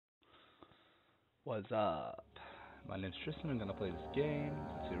What's up? My name's Tristan. I'm gonna play this game.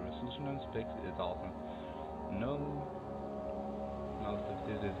 Zero resolution and specs. It's awesome. No, most of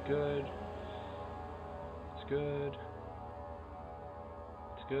this is good. It's good.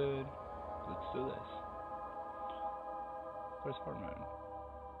 It's good. Let's do this. Where's Fortnite?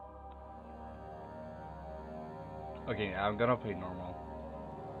 Okay, I'm gonna play normal.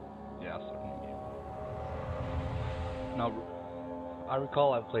 Yeah, I'll start new game. Now, I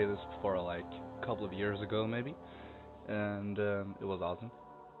recall I played this before, like a couple of years ago, maybe, and it was awesome.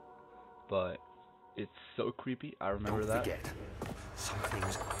 But it's so creepy. I remember Don't that. forget, some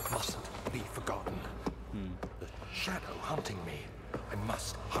things mustn't be forgotten. The shadow hunting me. I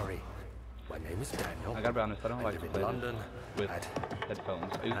must hurry. My name is Daniel. I gotta be honest, I don't like to live play in London this with at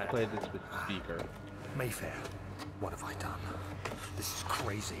headphones. I used to play this with speaker. Mayfair. What have I done? This is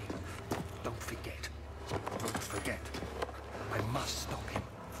crazy. Don't forget. Don't forget. I must stop him.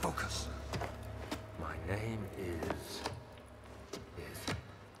 Focus. My name is...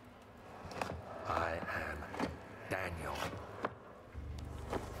 I am Daniel.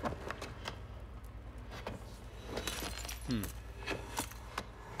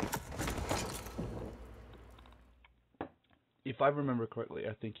 If I remember correctly,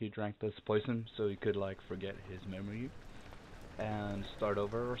 I think he drank this poison so he could like forget his memory and start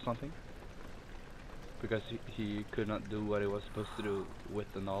over or something. Because he could not do what he was supposed to do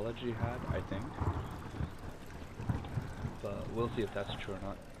with the knowledge he had, I think. But we'll see if that's true or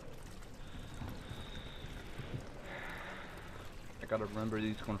not. I gotta remember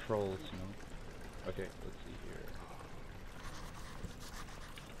these controls, you know. Okay, let's see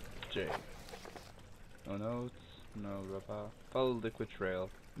here. J. No notes, no rubber. Follow the liquid trail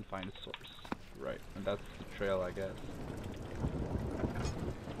and find the source. Right, and that's the trail, I guess.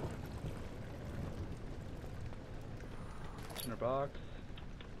 Inner box.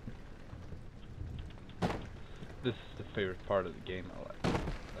 This is the favorite part of the game I like.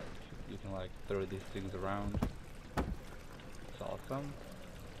 You can like throw these things around. It's awesome.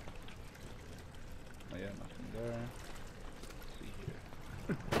 Oh yeah, nothing there. Let's see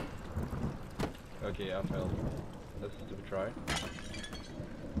here. Okay, I failed. Let's do a try.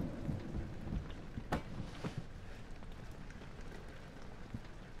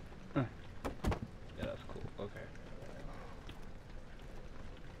 Yeah, that's cool. Okay.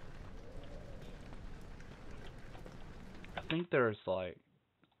 I think there's like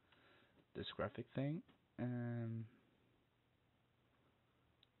this graphic thing and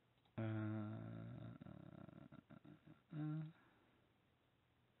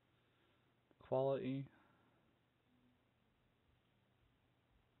quality.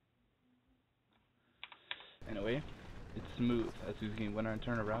 Anyway, it's smooth. As you can, when I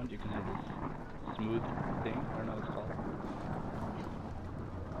turn around, you can hear this smooth thing. I don't know what it's called.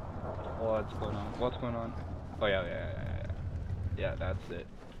 What's going on? What's going on? Oh yeah. Yeah, that's it.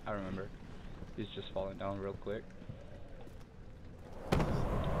 I remember. He's just falling down real quick.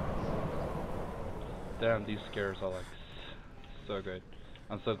 Damn, these scares are like so good.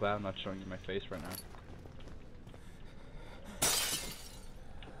 I'm so glad I'm not showing you my face right now.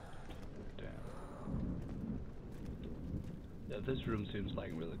 Yeah, this room seems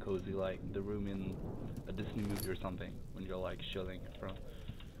like really cozy, like the room in a Disney movie or something, when you're like chilling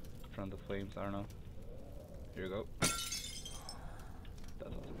from the flames. I don't know. Here you go.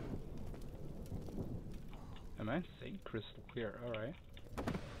 That's awesome. Am I saying crystal clear? Alright.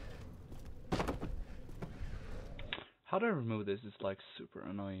 How do I remove this? It's like super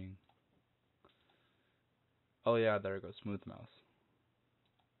annoying. Oh yeah, there it goes. Smooth mouse.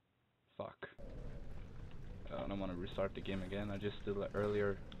 Fuck. I don't want to restart the game again. I just did it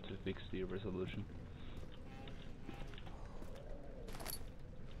earlier to fix the resolution.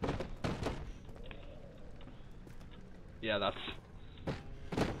 Yeah, that's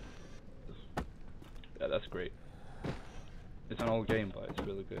great. It's an old game, but it's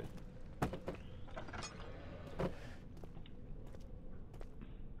really good.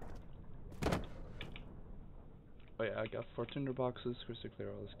 Oh yeah, I got 4 tinder boxes. Crystal clear,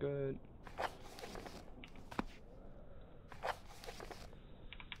 all is good.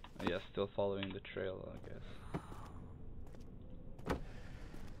 Yeah, still following the trail, I guess.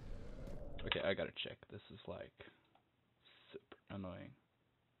 Okay, I gotta check. This is like super annoying.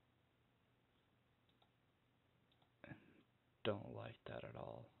 Don't like that at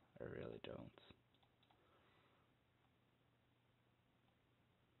all. I really don't.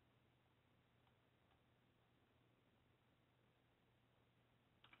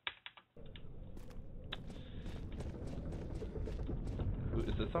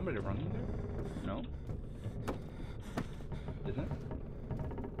 Is there somebody running there? No? Isn't?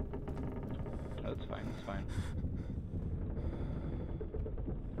 No, it's fine, it's fine.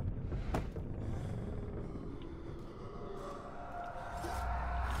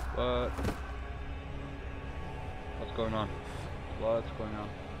 What? What's going on? What's going on?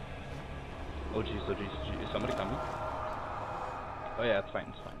 Oh jeez, oh jeez, is somebody coming? Oh yeah, it's fine,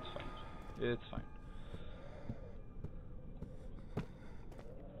 it's fine, it's fine. It's fine.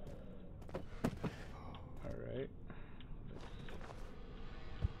 Alright.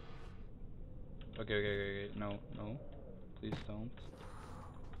 Okay, no, no. Please don't.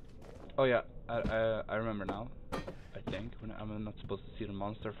 Oh yeah, I remember now. I think when I'm not supposed to see the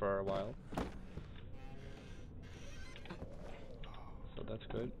monster for a while. So that's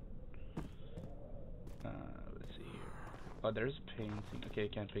good. Let's see here. Oh, there's a painting. Okay, I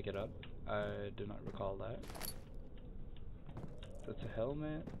can't pick it up. I do not recall that. That's a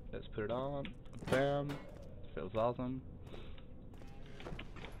helmet. Let's put it on. Bam. Feels awesome.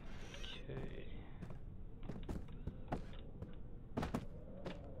 Okay.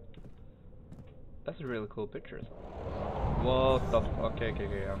 That's a really cool picture. What the okay,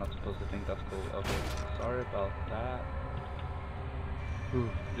 I'm not supposed to think that's cool. Okay, sorry about that. Ooh,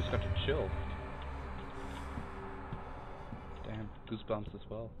 just got to chill. Damn, goosebumps as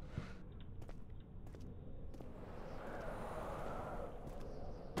well.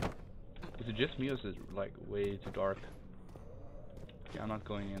 Is it just me or is it like way too dark? Yeah, I'm not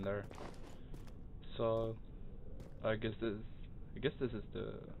going in there. So I guess this is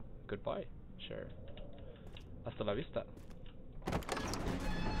the goodbye share. Hasta la vista.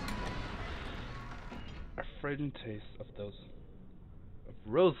 A fragrant taste of those of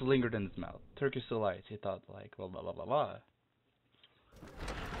rose lingered in his mouth. Turkish delight, he thought, like blah blah blah blah blah.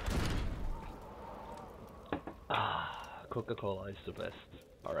 Ah, Coca-Cola is the best.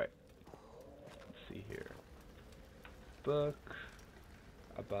 Alright. Let's see here. Book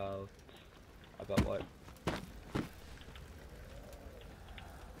about what?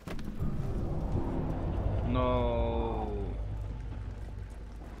 No.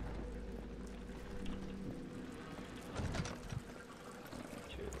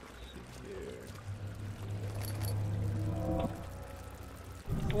 Okay, let's see here.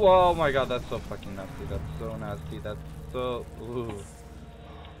 Whoa, my god, that's so fucking nasty. That's so nasty. That's so. Ooh.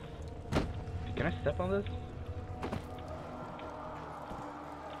 Can I step on this?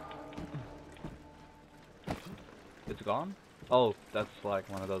 It's gone? Oh, that's like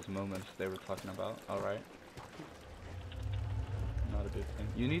one of those moments they were talking about. Alright. Not a big thing.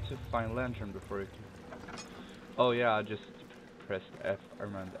 You need to find lantern before you can. Oh yeah, I just pressed F. I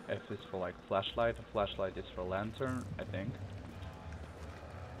remember F is for like flashlight. A flashlight is for lantern, I think.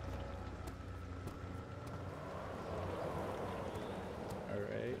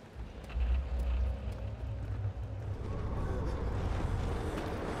 Alright.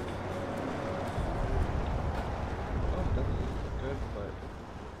 Oh, that's good, but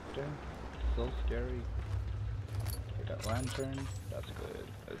damn, so scary. I got lantern, that's good.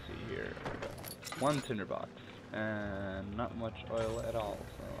 Let's see here. I got one tinderbox and not much oil at all,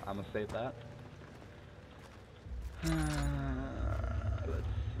 so I'm gonna save that.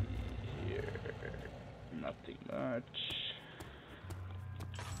 Let's see here. Nothing much.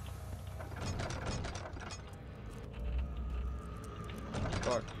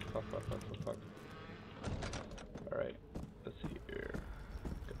 Fuck. Alright, let's see here.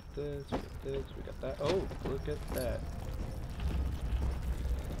 Got this, we got that. Oh, look at that.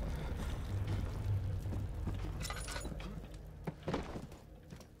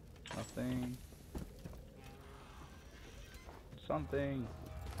 Nothing. Something.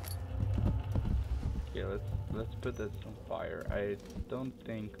 Yeah, let's put this on fire. I don't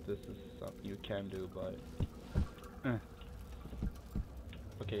think this is something you can do, but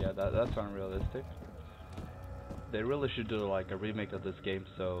okay, yeah, that's unrealistic. They really should do like a remake of this game,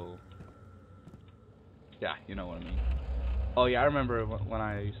 so yeah, you know what I mean. Oh yeah, I remember when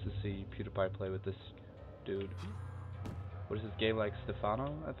I used to see PewDiePie play with this dude. What is this game, like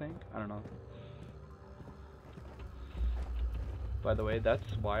Stefano, I think? I don't know. By the way,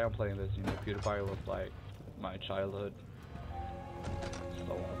 that's why I'm playing this, you know, PewDiePie was like my childhood.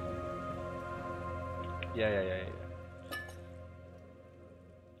 So awesome. Yeah.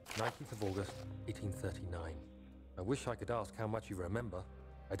 19th of August, 1839. I wish I could ask how much you remember.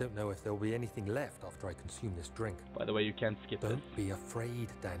 I don't know if there will be anything left after I consume this drink. By the way, you can't skip Don't this. be afraid,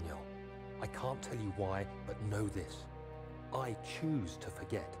 Daniel. I can't tell you why, but know this. I choose to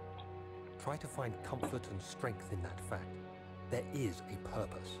forget. Try to find comfort and strength in that fact. There is a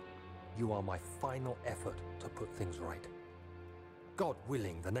purpose. You are my final effort to put things right. God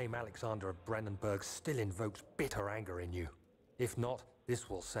willing, the name Alexander of Brandenburg still invokes bitter anger in you. If not, this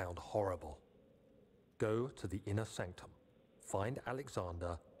will sound horrible. go to the inner sanctum, find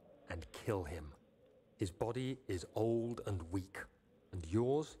Alexander, and kill him. His body is old and weak, and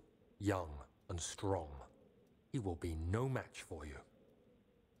yours, young and strong. He will be no match for you.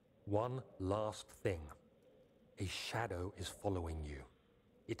 One last thing. A shadow is following you.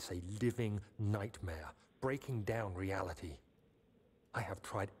 It's a living nightmare, breaking down reality. I have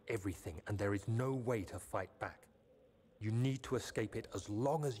tried everything, and there is no way to fight back. You need to escape it as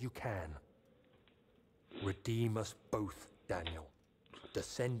long as you can. Redeem us both, Daniel.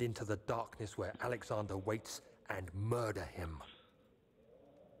 Descend into the darkness where Alexander waits and murder him.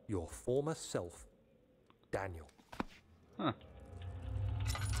 Your former self, Daniel. Huh.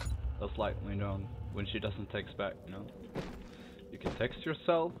 That's lightly known when she doesn't text back, you know? You can text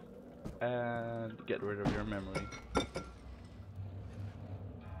yourself and get rid of your memory.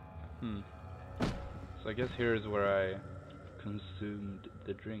 So I guess here's where I consumed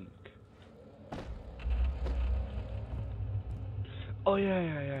the drink. Oh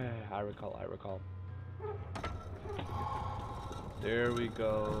yeah. I recall. There we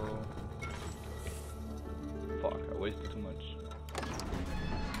go. Fuck, I wasted too much.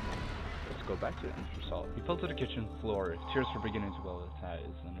 Let's go back to the result. He fell to the kitchen floor. Tears were beginning to well his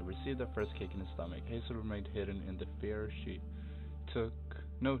eyes, and he received the first kick in his stomach. Hazel remained hidden in the fear she took.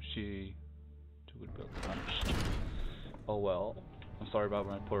 No, she would be punished. Oh well. I'm sorry about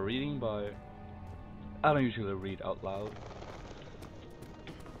my poor reading, but I don't usually read out loud,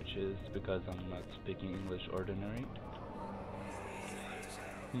 which is because I'm not speaking English ordinary.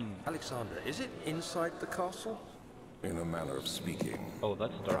 Alexander, is it inside the castle? In a manner of speaking. Oh,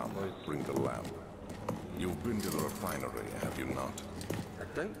 that's a dark voice. Bring the lamp. You've been to the refinery, have you not? I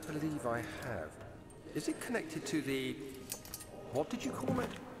don't believe I have. Is it connected to the... what did you call it?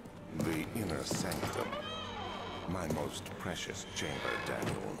 The inner sanctum. My most precious chamber,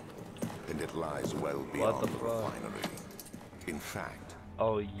 Daniel. And it lies well beyond the refinery. In fact,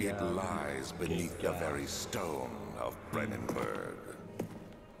 oh, yeah. it lies beneath the very stone of Brennenburg.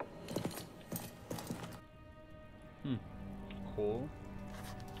 Cool.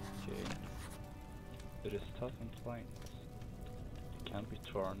 Okay. It is tough and plain. It can't be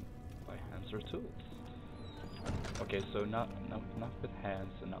torn by hands or tools. Okay, so not with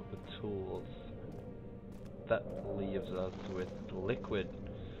hands and not with tools. That leaves us with liquid,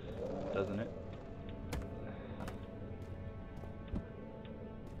 doesn't it?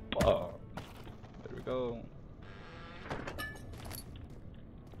 Oh, there we go.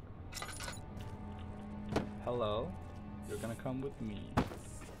 Hello, you're gonna come with me.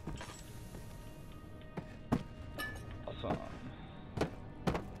 Awesome.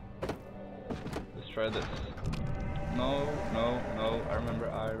 Let's try this. No, I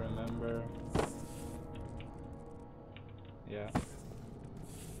remember. Yeah.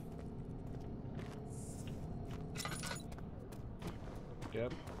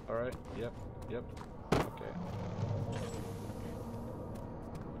 Yep, alright, yep. Okay.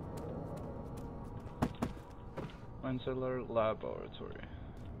 Minecellar laboratory.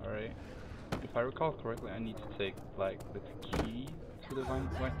 Alright. If I recall correctly, I need to take, like, the key to the wine.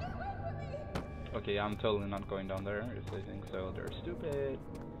 Okay, I'm totally not going down there. If they think so, they're stupid.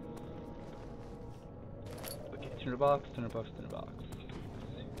 Okay, turn the box.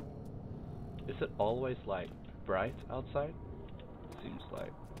 Is it always, like, bright outside? Seems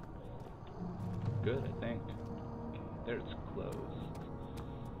like. Good, I think. Okay, there it's closed.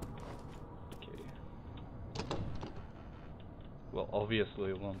 Okay. Well, obviously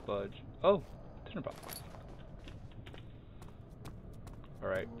it won't budge. Oh, tinderbox.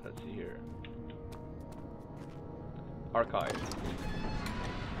 Alright, let's see here. Archive.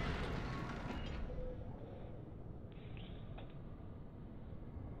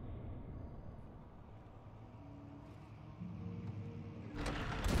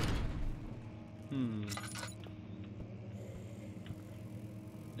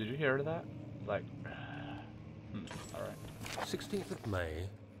 Did you hear that? Like, alright. 16th of May,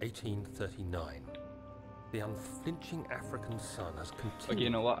 1839. The unflinching African sun has continued. Okay, you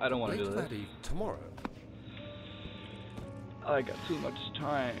know what? I don't want to do this. That eve, tomorrow. I got too much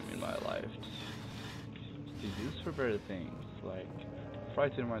time in my life to use for better things, like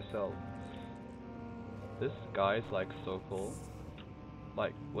frighten myself. This guy's like so cool.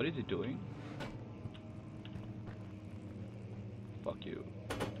 Like, what is he doing? Fuck you.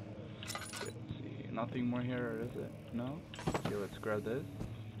 Okay, let's see. Nothing more here, is it? No? Okay, let's grab this.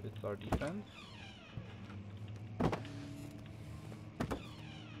 It's our defense.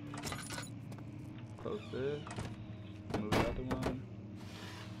 Close this. Move the other one.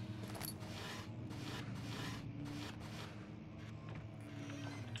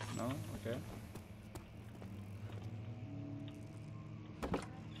 No? Okay.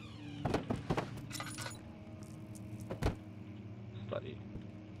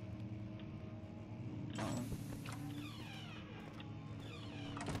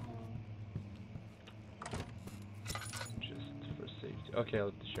 Okay,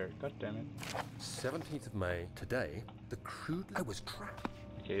 I'll share. God damn it. 17th of May, today, the crude... I was trapped.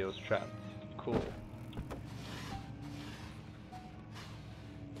 Okay, it was trapped. Cool.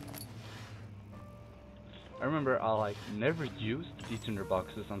 I remember I like never used the tinder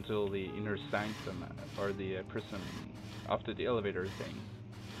boxes until the inner sanctum or the prison after the elevator thing.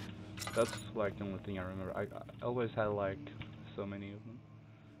 That's like the only thing I remember. I always had like so many of them.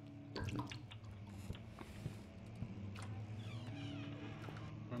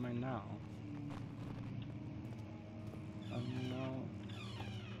 Where am I now? No.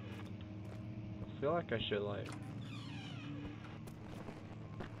 I feel like I should like.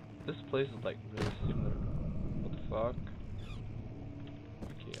 This place is like really similar. What the fuck?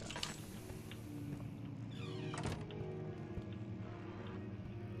 Okay, yeah.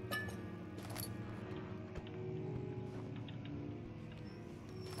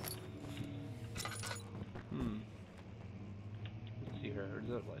 Let's see here.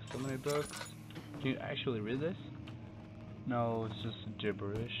 There's like so many books. Can you actually read this? No, it's just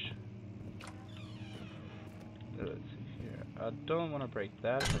gibberish. Let's see here. I don't want to break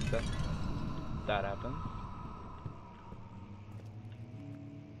that, but that happens.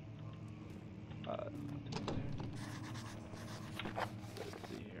 Let's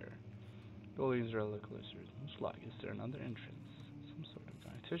see here. Buildings are look closer. Looks like is there another entrance? Some sort of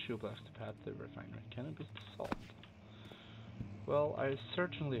guy. Tissue blocks the path to the refinery. Cannabis salt. Well, I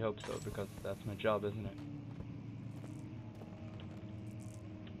certainly hope so, because that's my job, isn't it?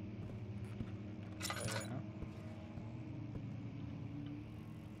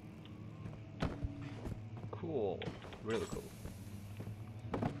 Cool. Really cool.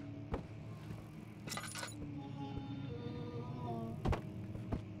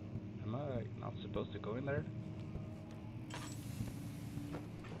 Am I not supposed to go in there?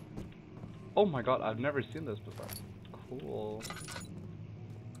 Oh my god, I've never seen this before. Cool.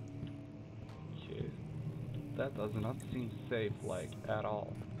 Okay. That does not seem safe, like, at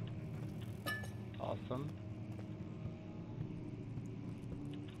all. Awesome.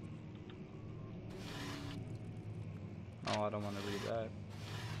 Oh, I don't want to read that.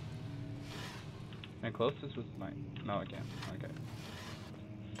 Can I close this with my... No, I can't. Okay.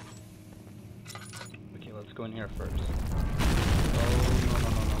 Okay, let's go in here first. Oh, no.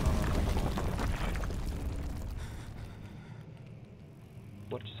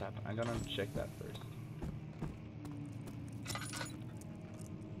 What just happened? I'm gonna check that first.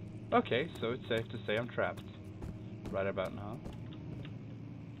 Okay, so it's safe to say I'm trapped. Right about now.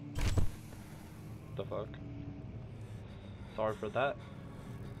 The fuck? Sorry for that.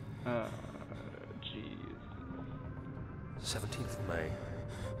 Jeez. 17th of May,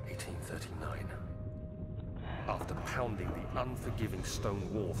 1839. After pounding the unforgiving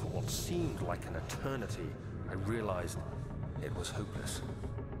stone wall for what seemed like an eternity, I realized it was hopeless.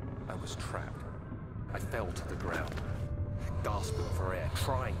 I was trapped. I fell to the ground, gasping for air,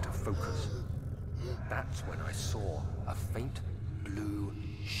 trying to focus. That's when I saw a faint blue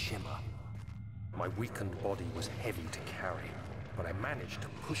shimmer. My weakened body was heavy to carry, but I managed to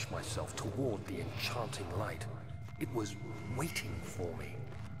push myself toward the enchanting light. It was waiting for me.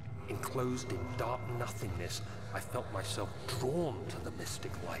 Enclosed in dark nothingness, I felt myself drawn to the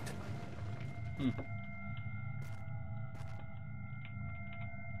mystic light.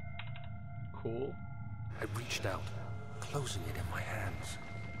 Cool. I reached out, closing it in my hands.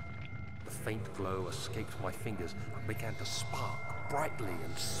 The faint glow escaped my fingers and began to spark brightly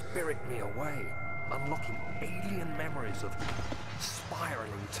and spirit me away, unlocking alien memories of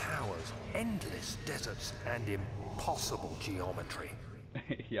spiraling towers, endless deserts, and impossible geometry.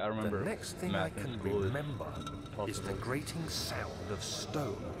 Yeah, I remember. The next thing I can remember is the grating sound of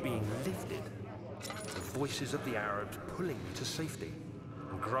stone being lifted, the voices of the Arabs pulling me to safety,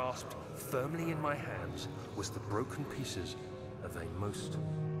 and grasped firmly in my hands was the broken pieces of a most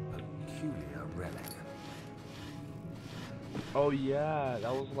peculiar relic. Oh yeah,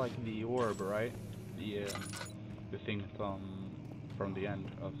 that was like the orb, right? The thing from the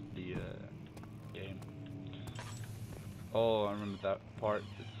end of the game. Oh, I remember that part.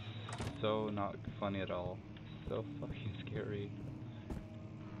 It's so not funny at all. So fucking scary.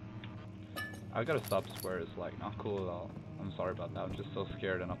 I gotta stop swear. It's like not cool at all. I'm sorry about that. I'm just so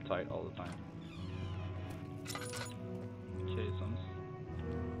scared and uptight all the time. Okay, some.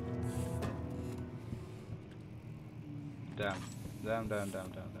 Damn.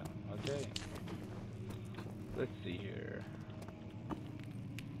 Okay. Let's see here.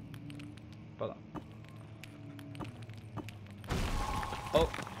 Hold on. Oh,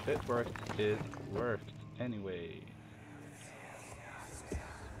 it worked. It worked. Anyway.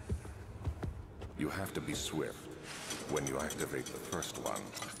 You have to be swift. when you activate the first one.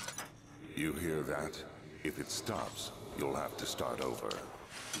 You hear that? If it stops, you'll have to start over.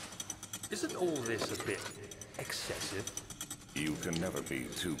 Isn't all this a bit excessive? You can never be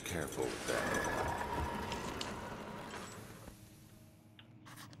too careful, Daniel.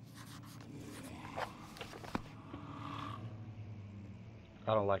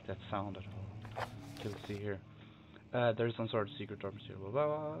 I don't like that sound at all. You'll see here. There's some sort of secret door material, blah,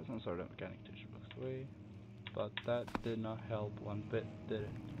 blah, blah, some sort of mechanic tissue box away. But that did not help one bit, did it?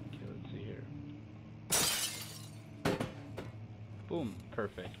 Okay, let's see here. Boom,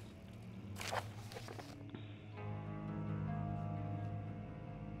 perfect.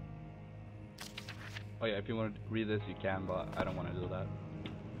 Oh yeah, if you want to read this you can, but I don't want to do that.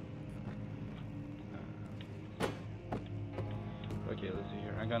 Okay, let's see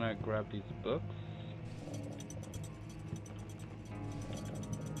here. I'm gonna grab these books.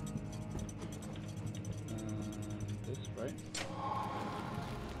 This, right?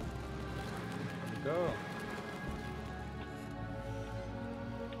 There we go.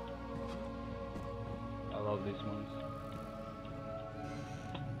 I love these ones.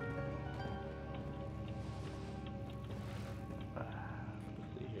 Let's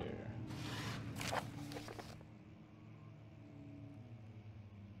see here.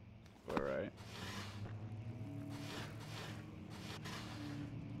 Alright.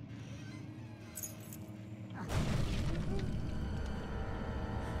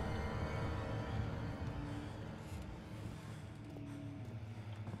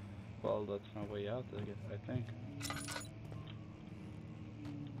 Well, that's my way out, I think.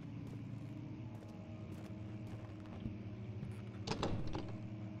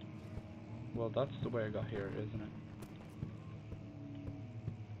 Well, that's the way I got here, isn't it?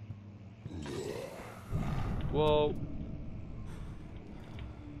 Whoa!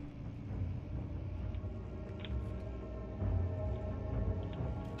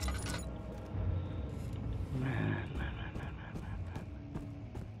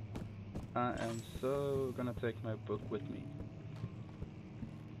 I am so gonna take my book with me.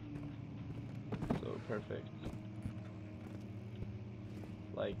 So perfect.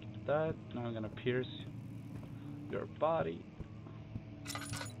 Like that. Now I'm gonna pierce your body.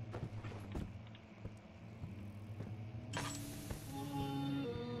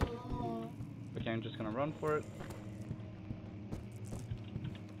 Okay, I'm just gonna run for it.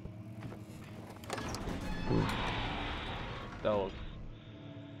 That was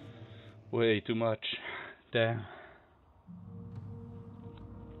way too much. Damn.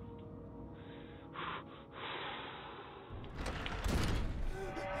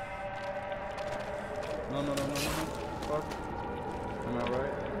 No, no, no, no, no, no. Fuck. Am I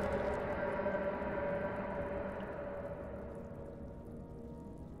right?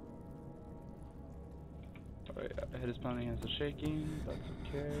 Alright, head is pounding against the shaking. That's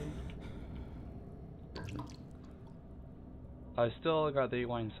okay. I still got the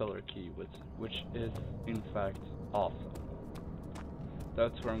wine cellar key, which is in fact awesome.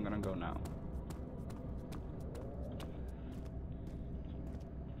 That's where I'm gonna go now.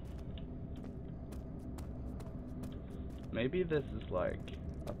 Maybe this is like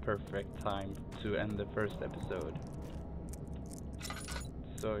a perfect time to end the first episode.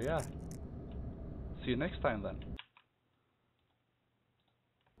 So yeah, see you next time then.